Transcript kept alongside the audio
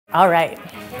All right.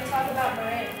 We're going to talk about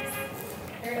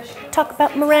meringues. Talk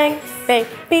about meringue,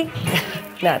 baby.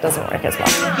 No, it doesn't work as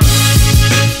well.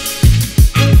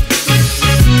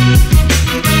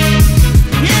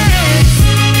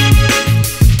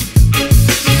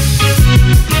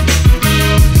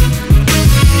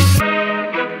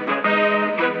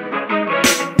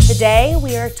 Today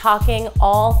we are talking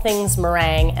all things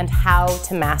meringue and how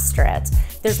to master it.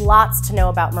 There's lots to know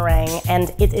about meringue,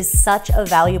 and it is such a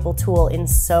valuable tool in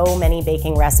so many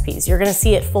baking recipes. You're gonna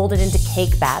see it folded into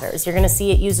cake batters. You're gonna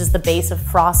see it used as the base of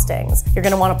frostings. You're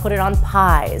gonna wanna put it on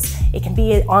pies. It can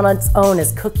be on its own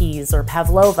as cookies or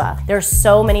pavlova. There are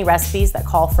so many recipes that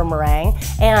call for meringue,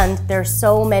 and there are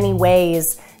so many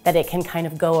ways that it can kind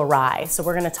of go awry. So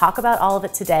we're gonna talk about all of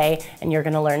it today, and you're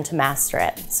gonna learn to master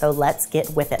it. So let's get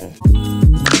whipping.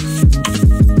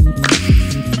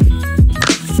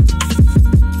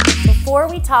 Before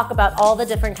we talk about all the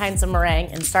different kinds of meringue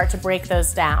and start to break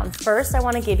those down, first I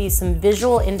want to give you some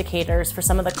visual indicators for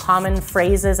some of the common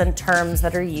phrases and terms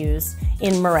that are used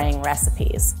in meringue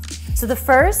recipes. So the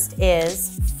first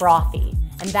is frothy,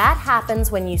 and that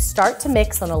happens when you start to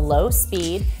mix on a low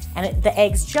speed and the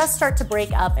eggs just start to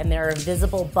break up and there are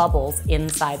visible bubbles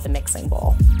inside the mixing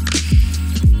bowl.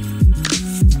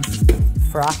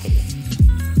 Frothy.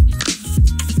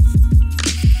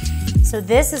 So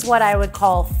this is what I would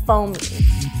call foamy.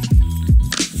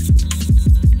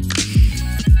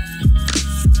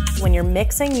 When you're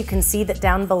mixing, you can see that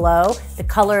down below, the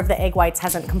color of the egg whites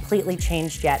hasn't completely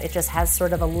changed yet. It just has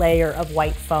sort of a layer of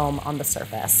white foam on the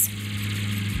surface.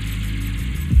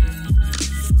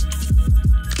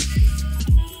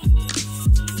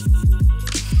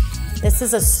 This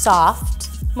is a soft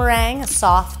meringue, a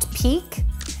soft peak.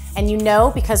 And you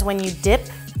know because when you dip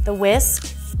the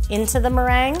whisk into the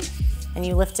meringue, and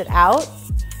you lift it out,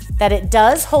 that it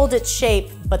does hold its shape,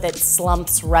 but that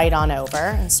slumps right on over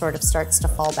and sort of starts to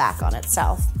fall back on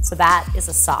itself. So that is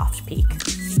a soft peak.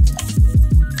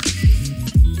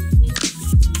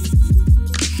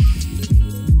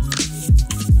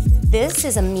 This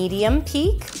is a medium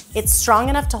peak. It's strong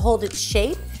enough to hold its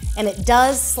shape, and it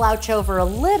does slouch over a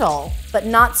little, but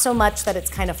not so much that it's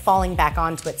kind of falling back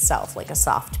onto itself like a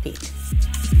soft peak.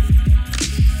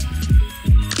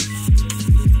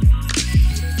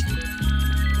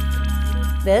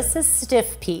 This is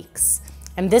stiff peaks,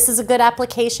 and this is a good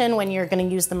application when you're going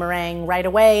to use the meringue right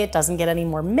away. It doesn't get any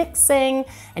more mixing,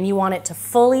 and you want it to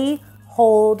fully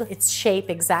hold its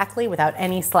shape exactly without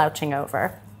any slouching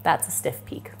over. That's a stiff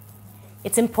peak.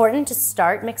 It's important to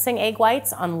start mixing egg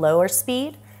whites on lower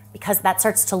speed because that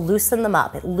starts to loosen them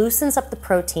up. It loosens up the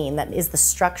protein that is the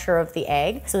structure of the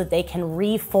egg so that they can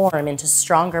reform into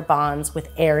stronger bonds with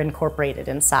air incorporated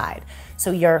inside. So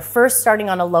you're first starting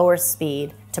on a lower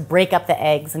speed to break up the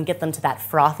eggs and get them to that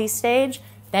frothy stage.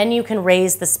 Then you can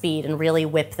raise the speed and really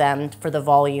whip them for the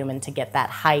volume and to get that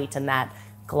height and that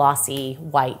glossy,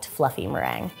 white, fluffy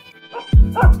meringue.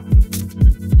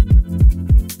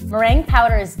 Meringue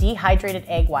powder is dehydrated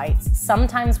egg whites,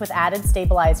 sometimes with added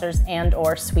stabilizers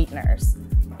and/or sweeteners.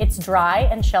 It's dry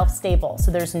and shelf stable,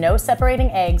 so there's no separating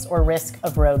eggs or risk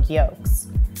of rogue yolks.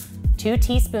 2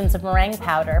 teaspoons of meringue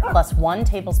powder plus 1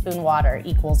 tablespoon water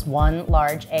equals 1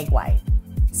 large egg white.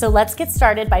 So let's get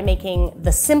started by making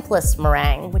the simplest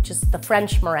meringue, which is the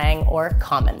French meringue or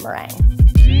common meringue.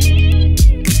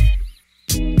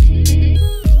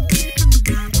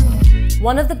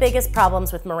 One of the biggest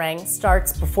problems with meringue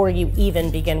starts before you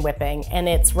even begin whipping, and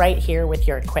it's right here with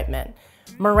your equipment.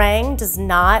 Meringue does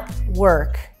not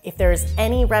work if there's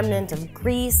any remnant of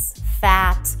grease,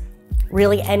 fat,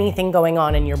 really anything going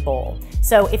on in your bowl.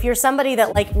 So if you're somebody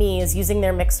that, like me, is using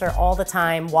their mixer all the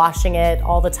time, washing it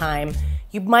all the time,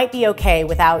 you might be okay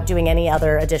without doing any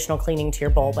other additional cleaning to your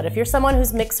bowl. But if you're someone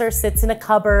whose mixer sits in a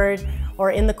cupboard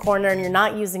or in the corner and you're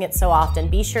not using it so often,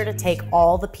 be sure to take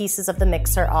all the pieces of the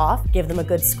mixer off, give them a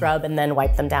good scrub, and then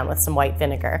wipe them down with some white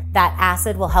vinegar. That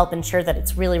acid will help ensure that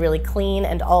it's really, really clean,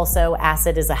 and also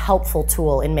acid is a helpful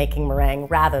tool in making meringue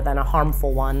rather than a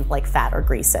harmful one like fat or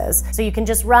grease is. So you can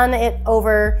just run it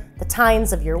over the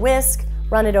tines of your whisk,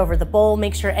 run it over the bowl,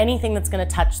 make sure anything that's gonna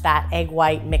touch that egg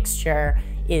white mixture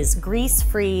is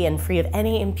grease-free and free of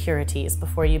any impurities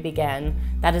before you begin.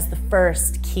 That is the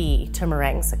first key to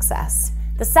meringue success.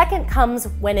 The second comes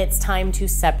when it's time to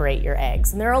separate your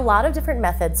eggs. And there are a lot of different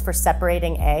methods for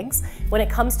separating eggs. When it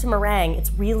comes to meringue,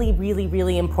 it's really, really,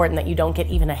 really important that you don't get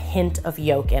even a hint of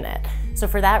yolk in it. So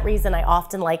for that reason, I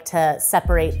often like to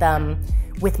separate them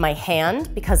with my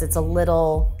hand because it's a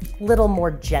little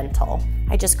more gentle.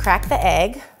 I just crack the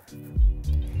egg.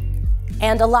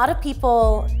 And a lot of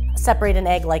people separate an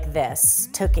egg like this,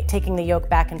 taking the yolk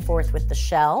back and forth with the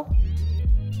shell.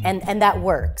 And that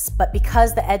works. But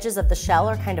because the edges of the shell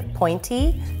are kind of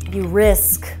pointy, you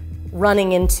risk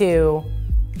running into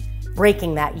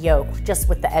breaking that yolk just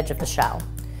with the edge of the shell.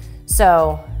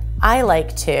 So I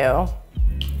like to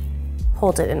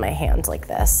hold it in my hand like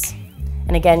this.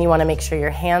 And again, you want to make sure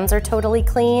your hands are totally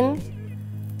clean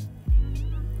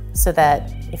so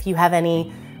that if you have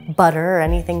any butter or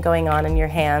anything going on in your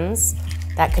hands,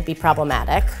 that could be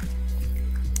problematic.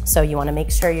 So you want to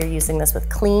make sure you're using this with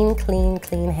clean, clean,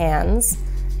 clean hands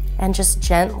and just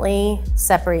gently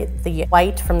separate the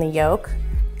white from the yolk.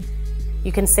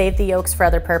 You can save the yolks for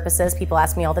other purposes. People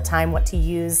ask me all the time what to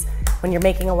use when you're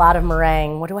making a lot of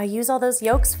meringue. What do I use all those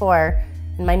yolks for?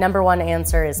 And my number one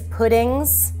answer is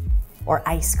puddings or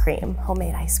ice cream.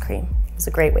 Homemade ice cream is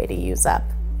a great way to use up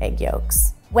egg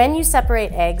yolks. When you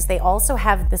separate eggs, they also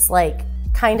have this like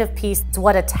kind of piece. It's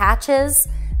what attaches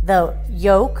the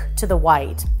yolk to the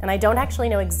white. And I don't actually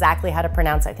know exactly how to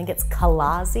pronounce it. I think it's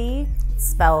kalazi,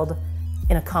 spelled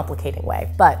in a complicating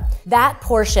way. But that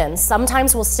portion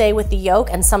sometimes will stay with the yolk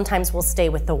and sometimes will stay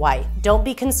with the white. Don't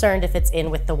be concerned if it's in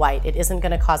with the white. It isn't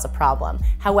gonna cause a problem.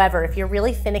 However, if you're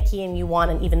really finicky and you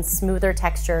want an even smoother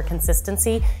texture or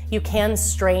consistency, you can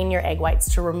strain your egg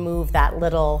whites to remove that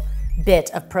little bit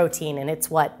of protein, and it's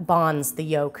what bonds the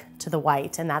yolk to the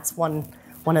white. And that's one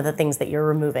of the things that you're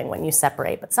removing when you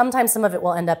separate. But sometimes some of it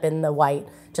will end up in the white,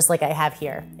 just like I have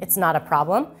here. It's not a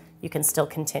problem. You can still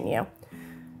continue.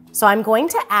 So I'm going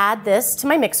to add this to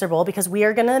my mixer bowl because we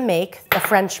are gonna make the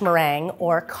French meringue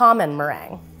or common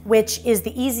meringue, which is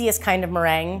the easiest kind of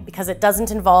meringue because it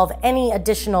doesn't involve any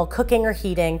additional cooking or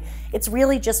heating. It's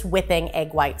really just whipping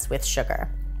egg whites with sugar.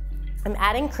 I'm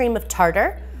adding cream of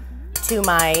tartar to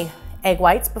my egg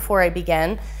whites before I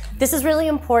begin. This is really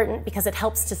important because it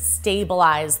helps to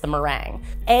stabilize the meringue.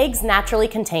 Eggs naturally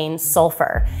contain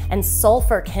sulfur, and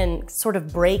sulfur can sort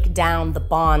of break down the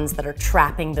bonds that are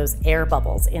trapping those air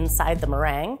bubbles inside the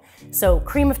meringue. So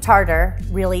cream of tartar,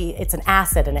 really, it's an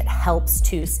acid and it helps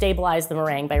to stabilize the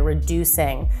meringue by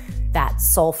reducing that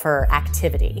sulfur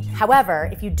activity. However,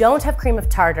 if you don't have cream of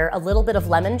tartar, a little bit of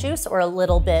lemon juice or a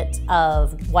little bit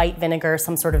of white vinegar,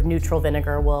 some sort of neutral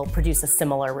vinegar, will produce a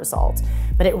similar result.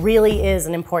 But it really is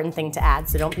an important thing to add,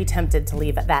 so don't be tempted to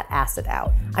leave that acid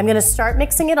out. I'm gonna start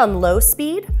mixing it on low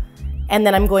speed, and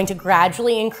then I'm going to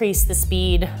gradually increase the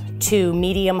speed to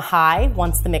medium-high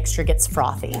once the mixture gets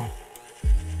frothy.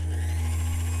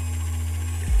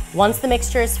 Once the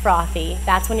mixture is frothy,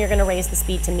 that's when you're gonna raise the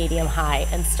speed to medium-high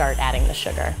and start adding the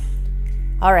sugar.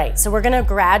 All right, so we're gonna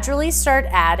gradually start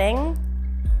adding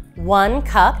 1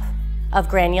 cup of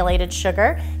granulated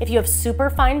sugar. If you have super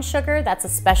fine sugar, that's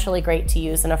especially great to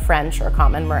use in a French or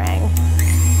common meringue.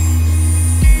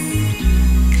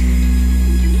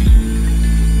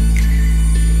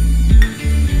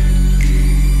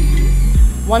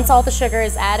 Once all the sugar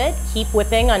is added, keep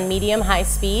whipping on medium-high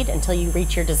speed until you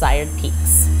reach your desired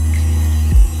peaks.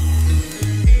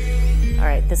 All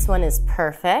right, this one is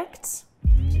perfect.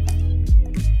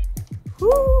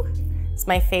 Woo! It's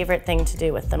my favorite thing to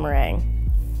do with the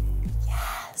meringue.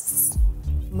 Yes,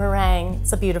 meringue,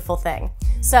 it's a beautiful thing.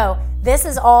 So this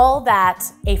is all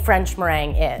that a French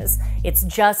meringue is. It's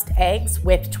just eggs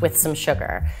whipped with some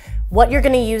sugar. What you're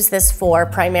gonna use this for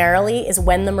primarily is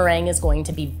when the meringue is going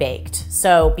to be baked.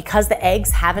 So because the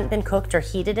eggs haven't been cooked or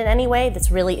heated in any way,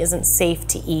 this really isn't safe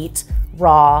to eat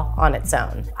raw on its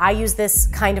own. I use this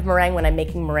kind of meringue when I'm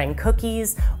making meringue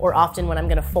cookies, or often when I'm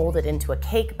gonna fold it into a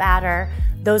cake batter.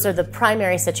 Those are the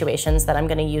primary situations that I'm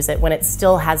gonna use it when it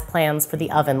still has plans for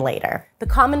the oven later. The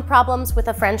common problems with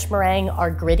a French meringue are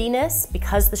grittiness.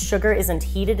 Because the sugar isn't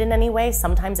heated in any way,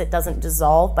 sometimes it doesn't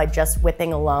dissolve by just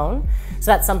whipping alone. So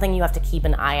that's something you have to keep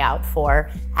an eye out for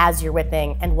as you're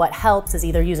whipping. And what helps is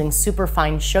either using super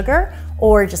fine sugar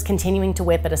or just continuing to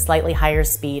whip at a slightly higher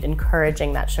speed,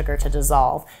 encouraging that sugar to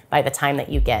dissolve by the time that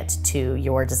you get to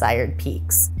your desired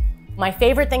peaks. My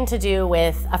favorite thing to do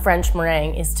with a French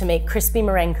meringue is to make crispy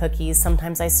meringue cookies.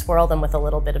 Sometimes I swirl them with a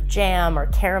little bit of jam or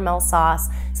caramel sauce.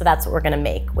 So that's what we're gonna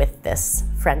make with this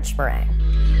French meringue.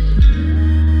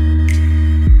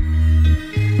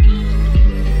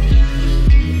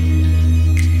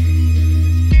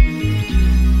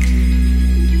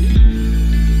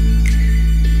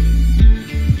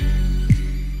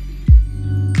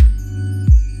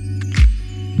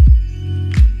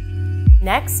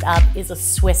 Next up is a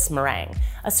Swiss meringue.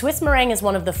 A Swiss meringue is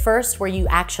one of the first where you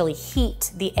actually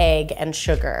heat the egg and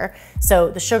sugar. So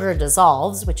the sugar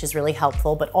dissolves, which is really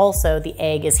helpful, but also the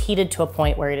egg is heated to a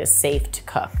point where it is safe to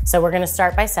cook. So we're gonna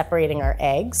start by separating our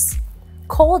eggs.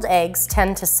 Cold eggs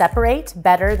tend to separate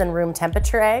better than room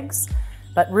temperature eggs.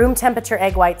 but room temperature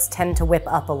egg whites tend to whip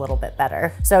up a little bit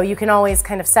better. So you can always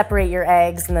kind of separate your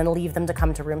eggs and then leave them to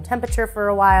come to room temperature for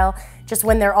a while. Just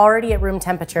when they're already at room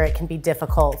temperature, it can be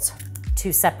difficult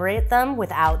to separate them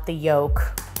without the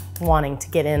yolk wanting to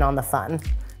get in on the fun.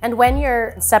 And when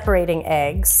you're separating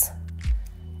eggs,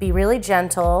 be really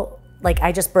gentle. Like,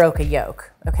 I just broke a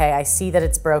yolk, okay? I see that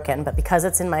it's broken, but because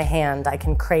it's in my hand, I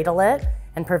can cradle it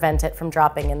and prevent it from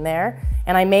dropping in there.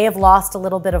 And I may have lost a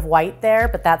little bit of white there,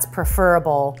 but that's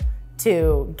preferable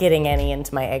to getting any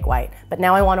into my egg white. But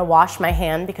now I wanna wash my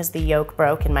hand because the yolk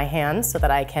broke in my hand so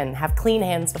that I can have clean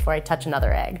hands before I touch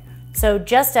another egg. So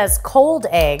just as cold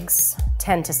eggs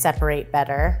tend to separate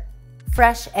better,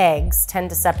 fresh eggs tend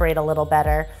to separate a little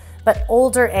better, but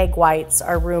older egg whites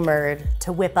are rumored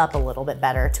to whip up a little bit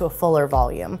better to a fuller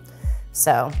volume.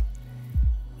 So,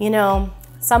 you know,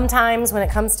 sometimes when it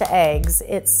comes to eggs,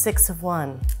 it's 6 of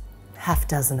one, half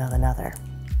dozen of another.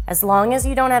 As long as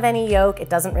you don't have any yolk, it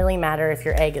doesn't really matter if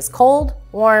your egg is cold,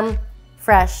 warm,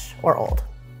 fresh, or old.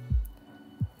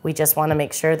 We just want to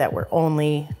make sure that we're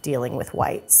only dealing with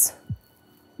whites.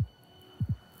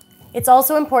 It's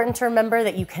also important to remember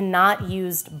that you cannot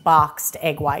use boxed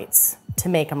egg whites to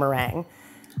make a meringue.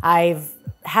 I've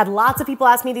had lots of people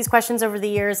ask me these questions over the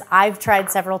years. I've tried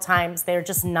several times. They're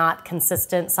just not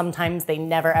consistent. Sometimes they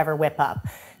never ever whip up.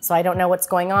 So I don't know what's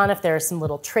going on, if there are some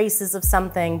little traces of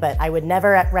something, but I would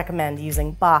never recommend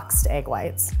using boxed egg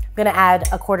whites. I'm gonna add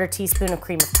a 1/4 teaspoon of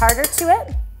cream of tartar to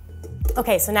it.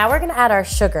 Okay, so now we're gonna add our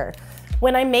sugar.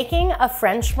 When I'm making a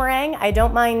French meringue, I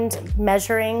don't mind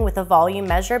measuring with a volume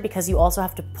measure because you also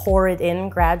have to pour it in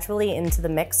gradually into the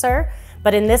mixer.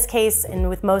 But in this case, and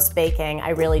with most baking, I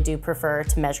really do prefer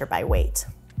to measure by weight.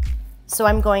 So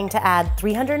I'm going to add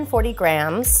 340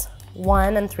 grams,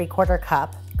 1 3/4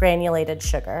 cup granulated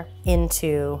sugar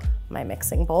into my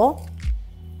mixing bowl.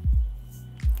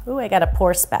 Ooh, I got a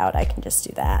pour spout, I can just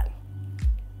do that.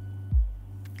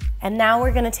 And now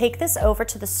we're gonna take this over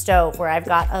to the stove where I've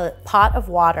got a pot of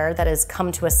water that has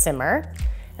come to a simmer,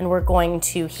 and we're going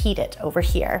to heat it over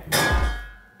here.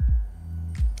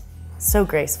 So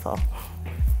graceful.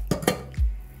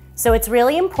 So it's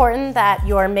really important that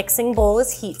your mixing bowl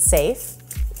is heat safe.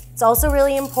 It's also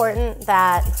really important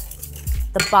that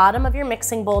the bottom of your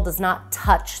mixing bowl does not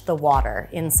touch the water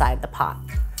inside the pot.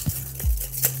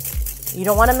 You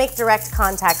don't want to make direct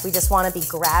contact. We just want to be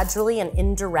gradually and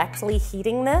indirectly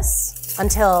heating this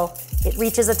until it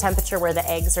reaches a temperature where the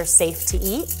eggs are safe to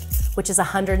eat, which is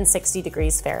 160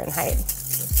 degrees Fahrenheit.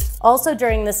 Also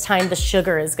during this time, the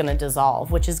sugar is going to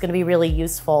dissolve, which is going to be really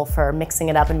useful for mixing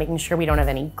it up and making sure we don't have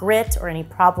any grit or any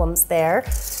problems there.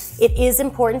 It is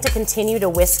important to continue to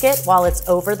whisk it while it's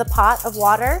over the pot of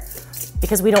water,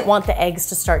 because we don't want the eggs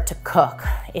to start to cook.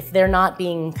 If they're not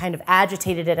being kind of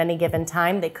agitated at any given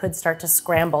time, they could start to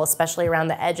scramble, especially around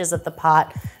the edges of the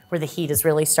pot where the heat is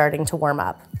really starting to warm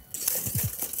up.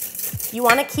 You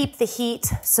want to keep the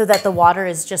heat so that the water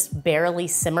is just barely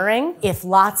simmering. If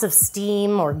lots of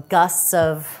steam or gusts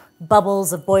of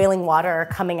bubbles of boiling water are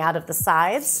coming out of the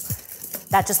sides,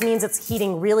 that just means it's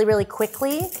heating really, really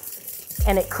quickly,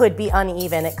 and it could be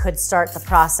uneven. It could start the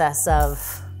process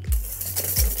of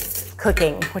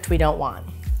cooking, which we don't want.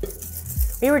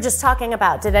 We were just talking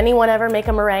about, did anyone ever make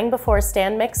a meringue before a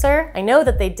stand mixer? I know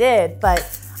that they did, but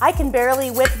I can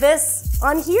barely whip this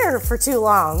on here for too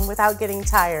long without getting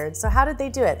tired. So how did they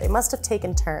do it? They must have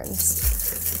taken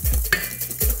turns.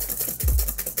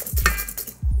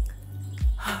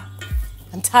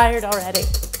 I'm tired already.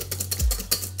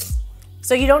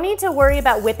 So you don't need to worry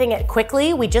about whipping it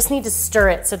quickly. We just need to stir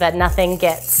it so that nothing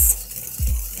gets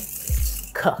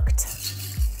cooked.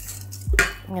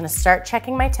 I'm gonna start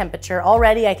checking my temperature.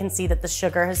 Already I can see that the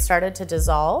sugar has started to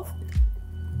dissolve.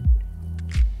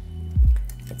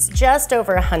 It's just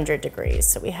over 100 degrees,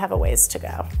 so we have a ways to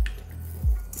go.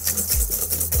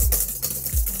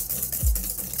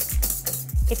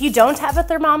 If you don't have a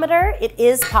thermometer, it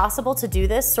is possible to do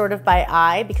this sort of by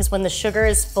eye, because when the sugar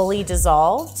is fully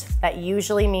dissolved, that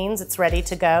usually means it's ready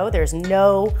to go. There's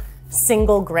no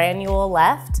single granule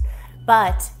left.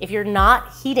 But if you're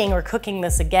not heating or cooking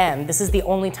this again, this is the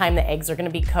only time the eggs are going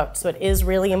to be cooked. So it is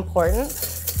really important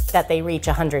that they reach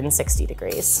 160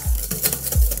 degrees.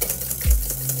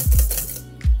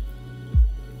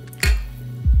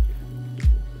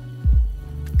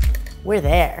 We're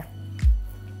there.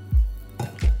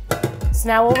 So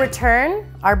now we'll return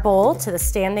our bowl to the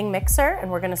standing mixer,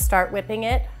 and we're going to start whipping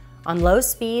it on low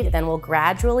speed. Then we'll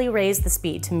gradually raise the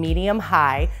speed to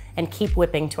medium-high and keep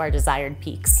whipping to our desired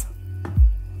peaks.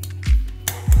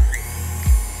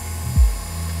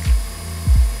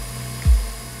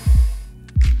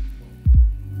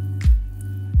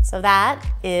 So that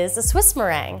is a Swiss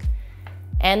meringue.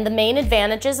 And the main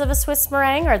advantages of a Swiss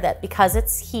meringue are that because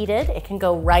it's heated, it can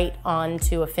go right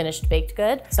onto a finished baked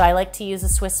good. So I like to use a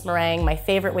Swiss meringue. My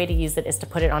favorite way to use it is to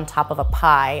put it on top of a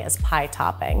pie as pie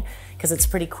topping, because it's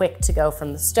pretty quick to go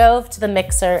from the stove to the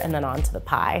mixer and then onto the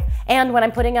pie. And when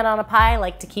I'm putting it on a pie, I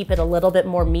like to keep it a little bit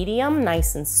more medium,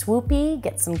 nice and swoopy,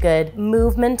 get some good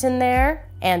movement in there.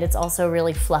 And it's also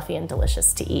really fluffy and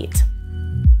delicious to eat.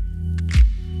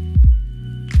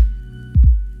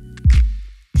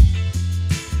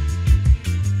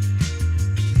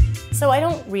 So I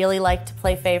don't really like to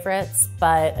play favorites,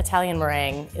 but Italian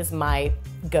meringue is my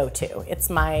go-to. It's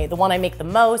the one I make the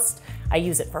most. I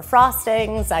use it for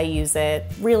frostings. I use it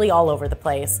really all over the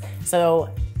place. So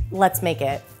let's make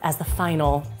it as the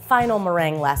final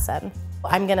meringue lesson.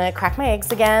 I'm gonna crack my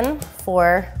eggs again,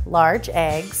 4 large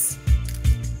eggs.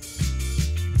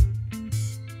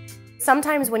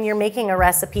 Sometimes when you're making a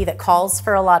recipe that calls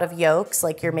for a lot of yolks,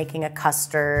 like you're making a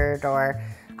custard or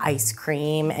ice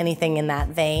cream, anything in that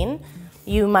vein,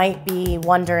 you might be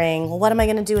wondering, well, what am I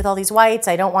gonna do with all these whites?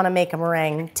 I don't wanna make a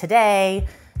meringue today.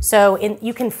 So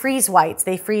you can freeze whites.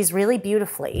 They freeze really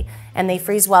beautifully, and they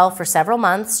freeze well for several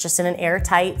months, just in an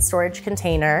airtight storage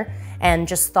container, and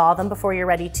just thaw them before you're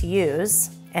ready to use.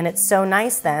 And it's so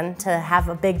nice then to have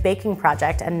a big baking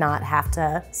project and not have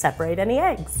to separate any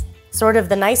eggs. Sort of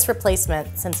the nice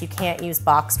replacement since you can't use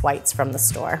boxed whites from the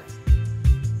store.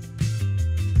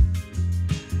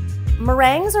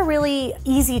 Meringues are really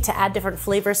easy to add different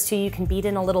flavors to. You can beat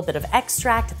in a little bit of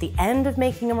extract at the end of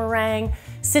making a meringue,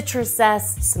 citrus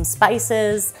zest, some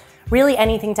spices, really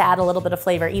anything to add a little bit of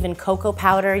flavor, even cocoa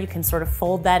powder. You can sort of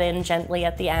fold that in gently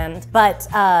at the end. But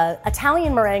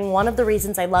Italian meringue, one of the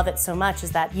reasons I love it so much is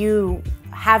that you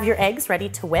have your eggs ready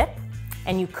to whip,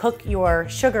 and you cook your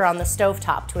sugar on the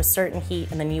stovetop to a certain heat,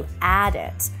 and then you add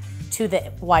it to the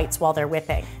whites while they're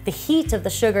whipping. The heat of the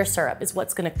sugar syrup is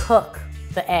what's gonna cook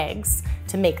the eggs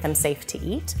to make them safe to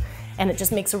eat. And it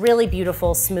just makes a really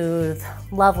beautiful, smooth,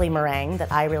 lovely meringue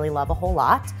that I really love a whole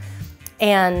lot.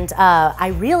 And I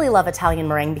really love Italian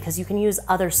meringue because you can use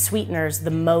other sweeteners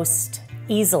the most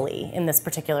easily in this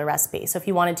particular recipe. So if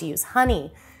you wanted to use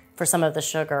honey for some of the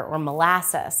sugar or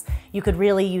molasses, you could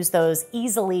really use those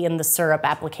easily in the syrup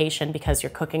application because you're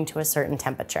cooking to a certain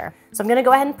temperature. So I'm gonna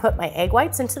go ahead and put my egg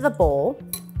whites into the bowl,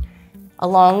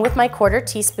 along with my 1/4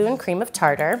 teaspoon cream of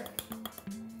tartar.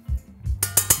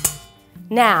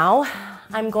 Now,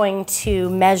 I'm going to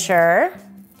measure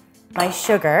my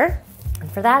sugar. And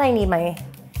for that, I need my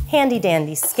handy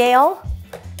dandy scale.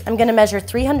 I'm gonna measure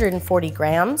 340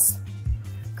 grams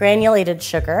granulated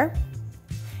sugar.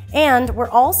 And we're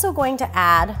also going to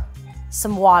add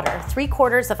some water,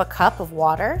 3/4 of a cup of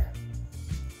water.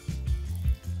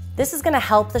 This is gonna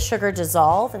help the sugar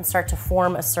dissolve and start to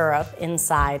form a syrup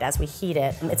inside as we heat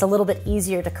it. It's a little bit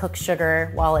easier to cook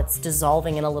sugar while it's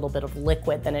dissolving in a little bit of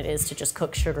liquid than it is to just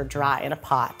cook sugar dry in a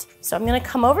pot. So I'm gonna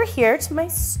come over here to my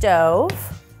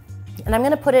stove, and I'm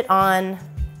gonna put it on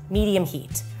medium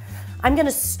heat. I'm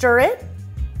gonna stir it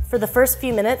for the first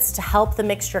few minutes to help the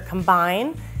mixture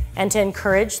combine and to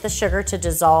encourage the sugar to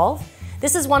dissolve.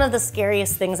 This is one of the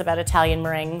scariest things about Italian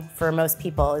meringue for most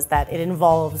people, is that it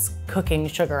involves cooking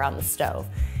sugar on the stove,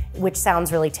 which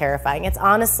sounds really terrifying. It's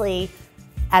honestly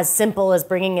as simple as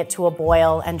bringing it to a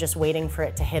boil and just waiting for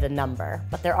it to hit a number.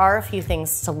 But there are a few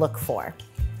things to look for.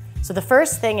 So the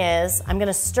first thing is, I'm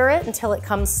gonna stir it until it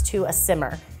comes to a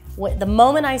simmer. The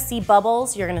moment I see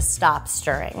bubbles, you're gonna stop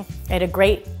stirring. I had a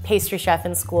great pastry chef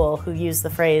in school who used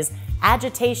the phrase,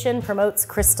 agitation promotes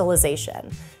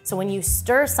crystallization. So when you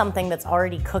stir something that's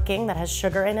already cooking, that has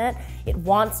sugar in it, it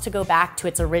wants to go back to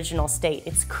its original state,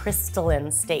 its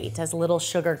crystalline state, as little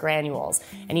sugar granules.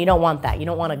 And you don't want that. You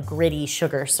don't want a gritty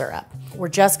sugar syrup. We're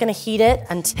just gonna heat it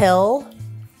until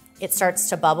it starts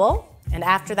to bubble. And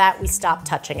after that, we stop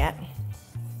touching it.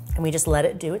 And we just let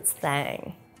it do its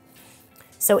thing.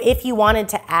 So if you wanted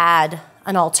to add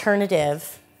an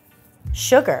alternative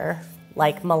sugar,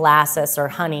 like molasses or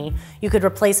honey, you could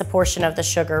replace a portion of the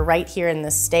sugar right here in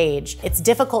this stage. It's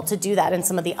difficult to do that in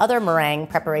some of the other meringue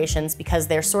preparations because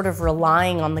they're sort of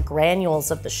relying on the granules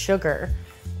of the sugar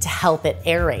to help it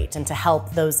aerate and to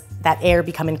help that air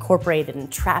become incorporated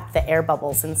and trap the air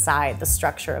bubbles inside the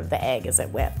structure of the egg as it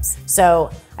whips.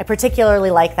 So I particularly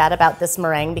like that about this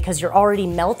meringue because you're already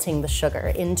melting the sugar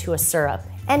into a syrup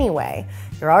anyway.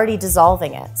 You're already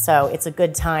dissolving it, so it's a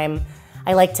good time.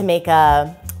 I like to make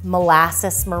a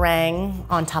molasses meringue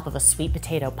on top of a sweet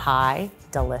potato pie,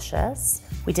 delicious.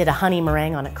 We did a honey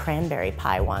meringue on a cranberry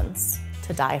pie once,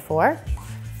 to die for.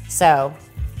 So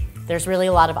there's really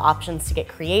a lot of options to get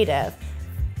creative.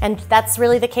 And that's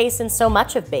really the case in so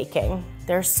much of baking.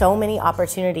 There's so many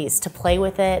opportunities to play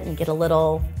with it and get a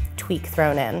little tweak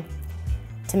thrown in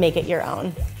to make it your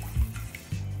own.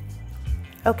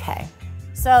 Okay,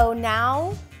 so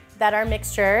now that our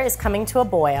mixture is coming to a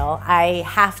boil, I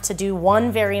have to do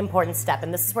one very important step,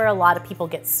 and this is where a lot of people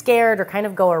get scared or kind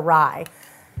of go awry.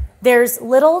 There's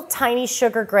little tiny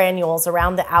sugar granules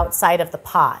around the outside of the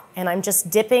pot, and I'm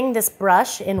just dipping this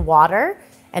brush in water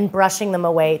and brushing them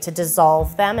away to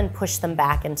dissolve them and push them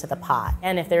back into the pot.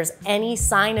 And if there's any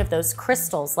sign of those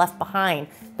crystals left behind,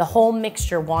 the whole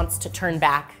mixture wants to turn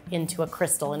back into a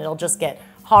crystal and it'll just get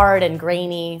hard and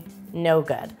grainy. No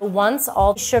good. Once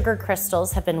all sugar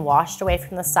crystals have been washed away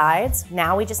from the sides,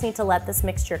 now we just need to let this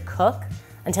mixture cook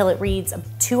until it reads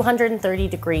 230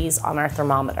 degrees on our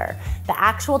thermometer. The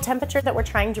actual temperature that we're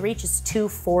trying to reach is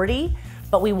 240,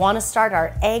 but we want to start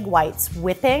our egg whites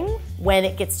whipping when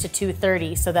it gets to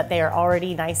 230 so that they are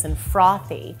already nice and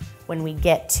frothy when we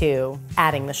get to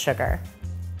adding the sugar.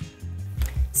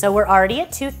 So we're already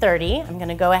at 230. I'm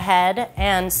gonna go ahead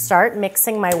and start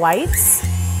mixing my whites.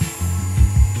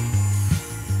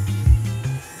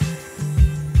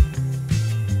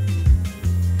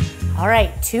 All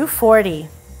right, 240,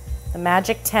 the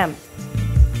magic temp.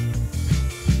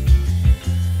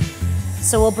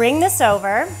 So we'll bring this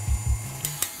over.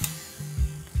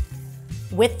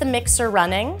 With the mixer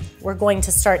running, we're going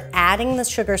to start adding the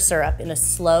sugar syrup in a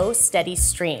slow, steady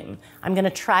stream. I'm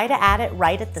gonna try to add it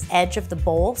right at the edge of the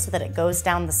bowl so that it goes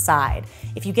down the side.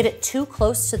 If you get it too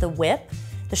close to the whip,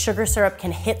 the sugar syrup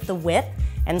can hit the whip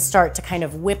and start to kind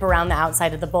of whip around the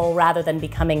outside of the bowl rather than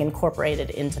becoming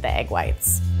incorporated into the egg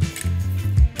whites.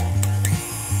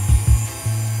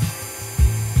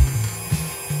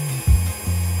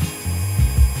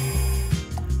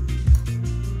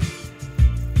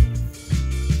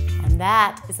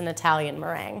 That is an Italian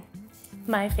meringue,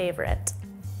 my favorite.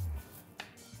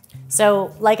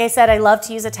 So like I said, I love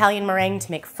to use Italian meringue to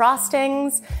make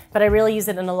frostings, but I really use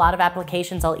it in a lot of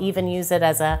applications. I'll even use it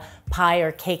as a pie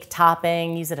or cake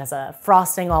topping, use it as a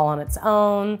frosting all on its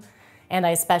own, and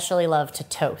I especially love to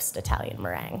toast Italian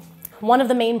meringue. One of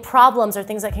the main problems or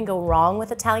things that can go wrong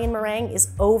with Italian meringue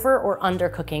is over or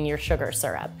undercooking your sugar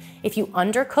syrup. If you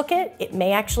undercook it, it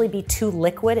may actually be too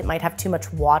liquid, it might have too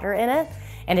much water in it,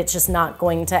 and it's just not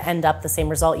going to end up the same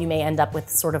result. You may end up with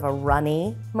sort of a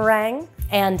runny meringue.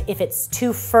 And if it's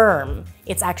too firm,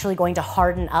 it's actually going to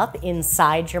harden up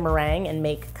inside your meringue and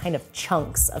make kind of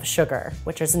chunks of sugar,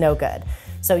 which is no good.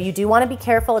 So you do want to be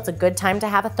careful. It's a good time to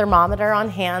have a thermometer on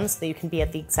hand so that you can be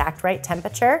at the exact right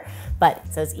temperature, but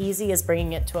it's as easy as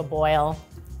bringing it to a boil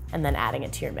and then adding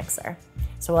it to your mixer.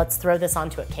 So let's throw this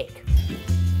onto a cake.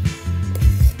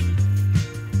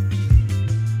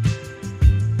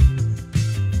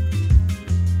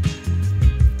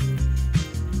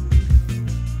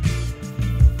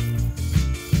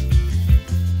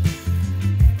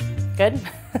 Good?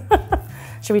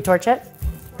 Should we torch it?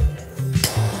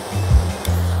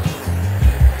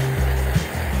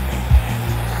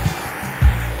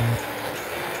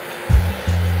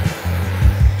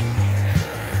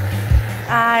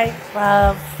 I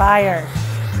love fire.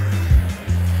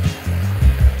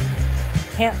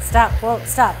 Can't stop, won't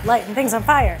stop, lighting things on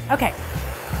fire. Okay.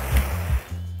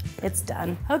 It's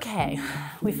done. Okay,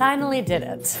 we finally did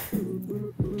it.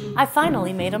 I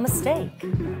finally made a mistake.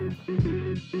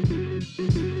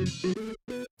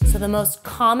 So the most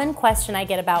common question I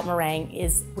get about meringue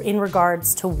is in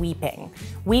regards to weeping.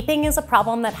 Weeping is a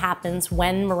problem that happens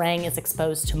when meringue is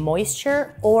exposed to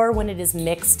moisture or when it is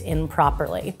mixed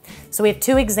improperly. So we have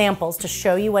two examples to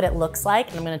show you what it looks like,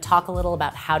 and I'm going to talk a little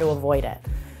about how to avoid it.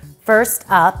 First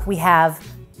up, we have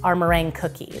our meringue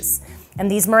cookies. And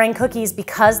these meringue cookies,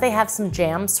 because they have some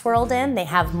jam swirled in, they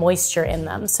have moisture in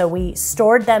them. So we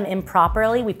stored them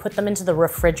improperly. We put them into the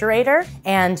refrigerator,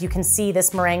 and you can see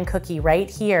this meringue cookie right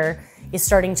here is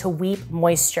starting to weep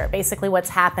moisture. Basically what's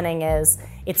happening is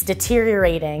it's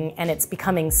deteriorating and it's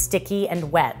becoming sticky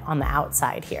and wet on the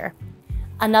outside here.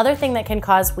 Another thing that can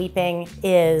cause weeping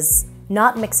is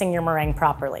not mixing your meringue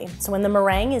properly. So when the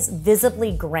meringue is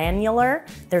visibly granular,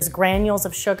 there's granules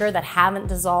of sugar that haven't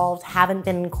dissolved, haven't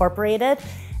been incorporated,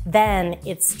 then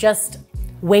it's just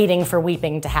waiting for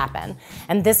weeping to happen.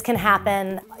 And this can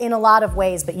happen in a lot of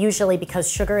ways, but usually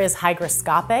because sugar is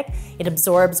hygroscopic, it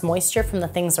absorbs moisture from the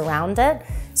things around it.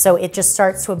 So it just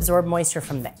starts to absorb moisture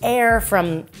from the air,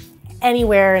 from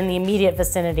anywhere in the immediate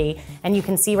vicinity. And you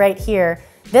can see right here,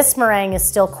 this meringue is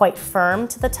still quite firm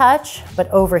to the touch, but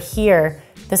over here,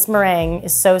 this meringue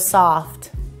is so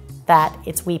soft that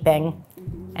it's weeping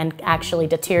and actually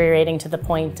deteriorating to the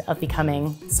point of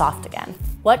becoming soft again.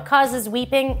 What causes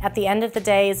weeping at the end of the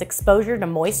day is exposure to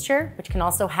moisture, which can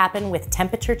also happen with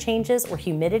temperature changes or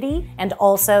humidity, and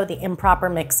also the improper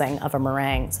mixing of a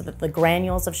meringue so that the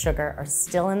granules of sugar are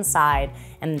still inside.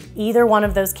 And either one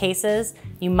of those cases,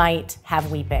 you might have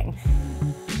weeping.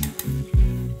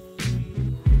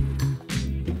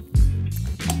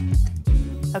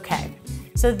 Okay.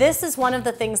 So this is one of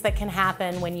the things that can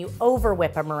happen when you over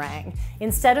whip a meringue.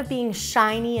 Instead of being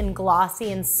shiny and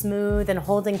glossy and smooth and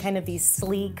holding kind of these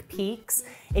sleek peaks,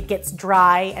 it gets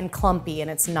dry and clumpy and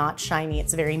it's not shiny,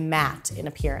 it's very matte in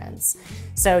appearance.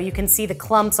 So you can see the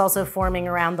clumps also forming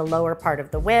around the lower part of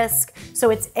the whisk.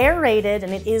 So it's aerated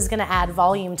and it is gonna add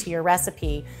volume to your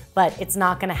recipe, but it's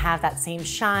not gonna have that same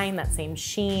shine, that same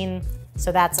sheen.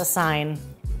 So that's a sign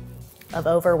of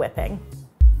over whipping.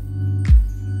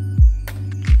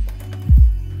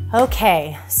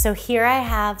 Okay, so here I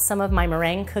have some of my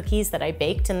meringue cookies that I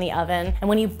baked in the oven. And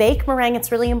when you bake meringue,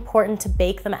 it's really important to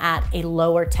bake them at a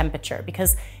lower temperature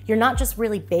because you're not just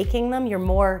really baking them, you're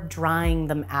more drying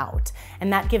them out.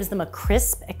 And that gives them a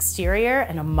crisp exterior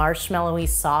and a marshmallowy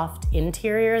soft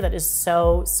interior that is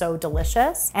so, so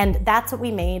delicious. And that's what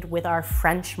we made with our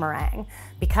French meringue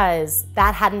because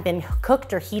that hadn't been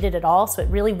cooked or heated at all, so it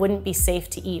really wouldn't be safe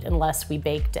to eat unless we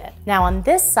baked it. Now on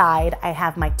this side, I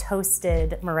have my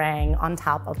toasted meringue on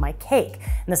top of my cake,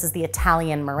 and this is the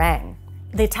Italian meringue.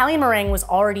 The Italian meringue was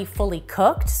already fully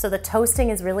cooked, so the toasting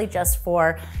is really just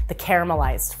for the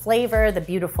caramelized flavor, the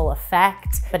beautiful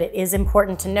effect, but it is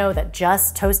important to know that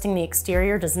just toasting the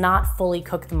exterior does not fully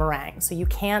cook the meringue. So you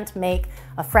can't make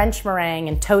a French meringue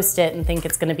and toast it and think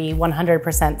it's gonna be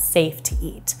 100% safe to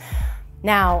eat.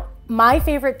 Now, my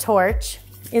favorite torch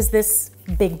is this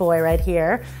big boy right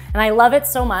here. And I love it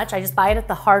so much, I just buy it at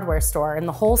the hardware store. And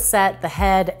the whole set, the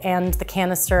head and the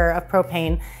canister of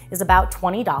propane is about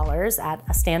 $20 at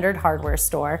a standard hardware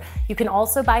store. You can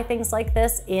also buy things like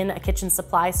this in a kitchen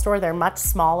supply store. They're much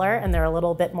smaller and they're a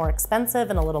little bit more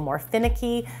expensive and a little more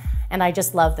finicky. And I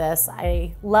just love this.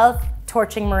 I love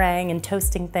torching meringue and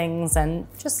toasting things and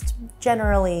just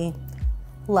generally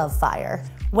love fire.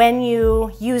 When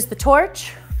you use the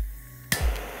torch,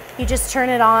 you just turn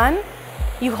it on.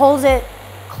 You hold it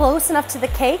close enough to the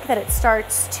cake that it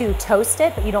starts to toast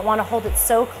it, but you don't want to hold it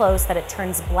so close that it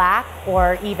turns black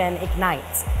or even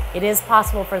ignites. It is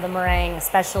possible for the meringue,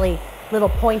 especially little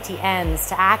pointy ends,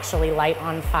 to actually light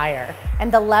on fire.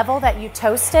 And the level that you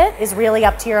toast it is really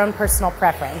up to your own personal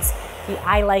preference.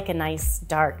 I like a nice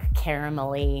dark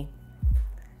caramelly,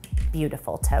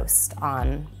 beautiful toast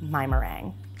on my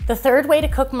meringue. The third way to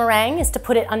cook meringue is to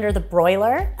put it under the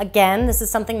broiler. Again, this is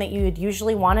something that you would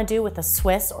usually want to do with a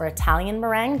Swiss or Italian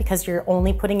meringue because you're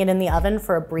only putting it in the oven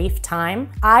for a brief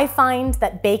time. I find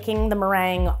that baking the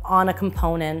meringue on a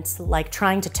component, like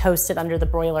trying to toast it under the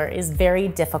broiler, is very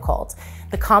difficult.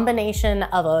 The combination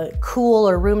of a cool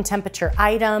or room temperature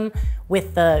item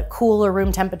with the cool or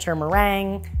room temperature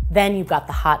meringue, then you've got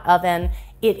the hot oven.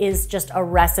 It is just a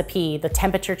recipe. The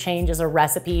temperature change is a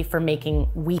recipe for making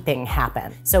weeping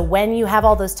happen. So when you have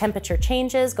all those temperature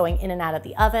changes going in and out of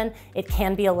the oven, it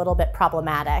can be a little bit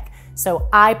problematic. So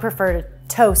I prefer to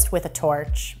toast with a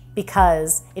torch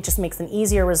because it just makes an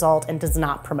easier result and does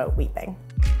not promote weeping.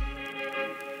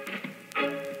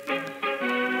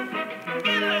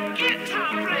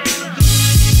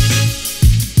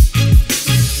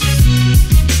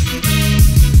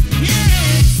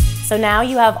 So now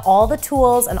you have all the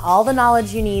tools and all the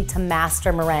knowledge you need to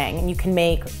master meringue, and you can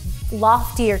make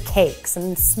loftier cakes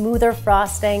and smoother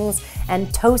frostings and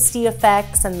toasty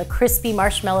effects and the crispy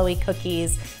marshmallowy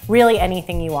cookies, really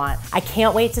anything you want. I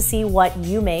can't wait to see what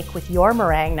you make with your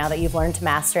meringue now that you've learned to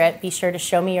master it. Be sure to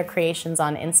show me your creations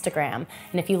on Instagram.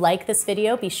 And if you like this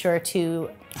video, be sure to,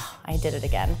 oh, I did it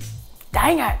again.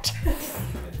 Dang it.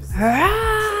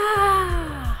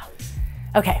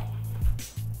 Okay.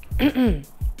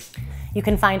 You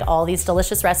can find all these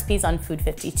delicious recipes on Food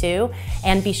 52,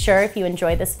 and be sure if you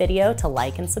enjoyed this video to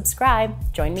like and subscribe.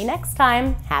 Join me next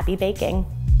time. Happy baking.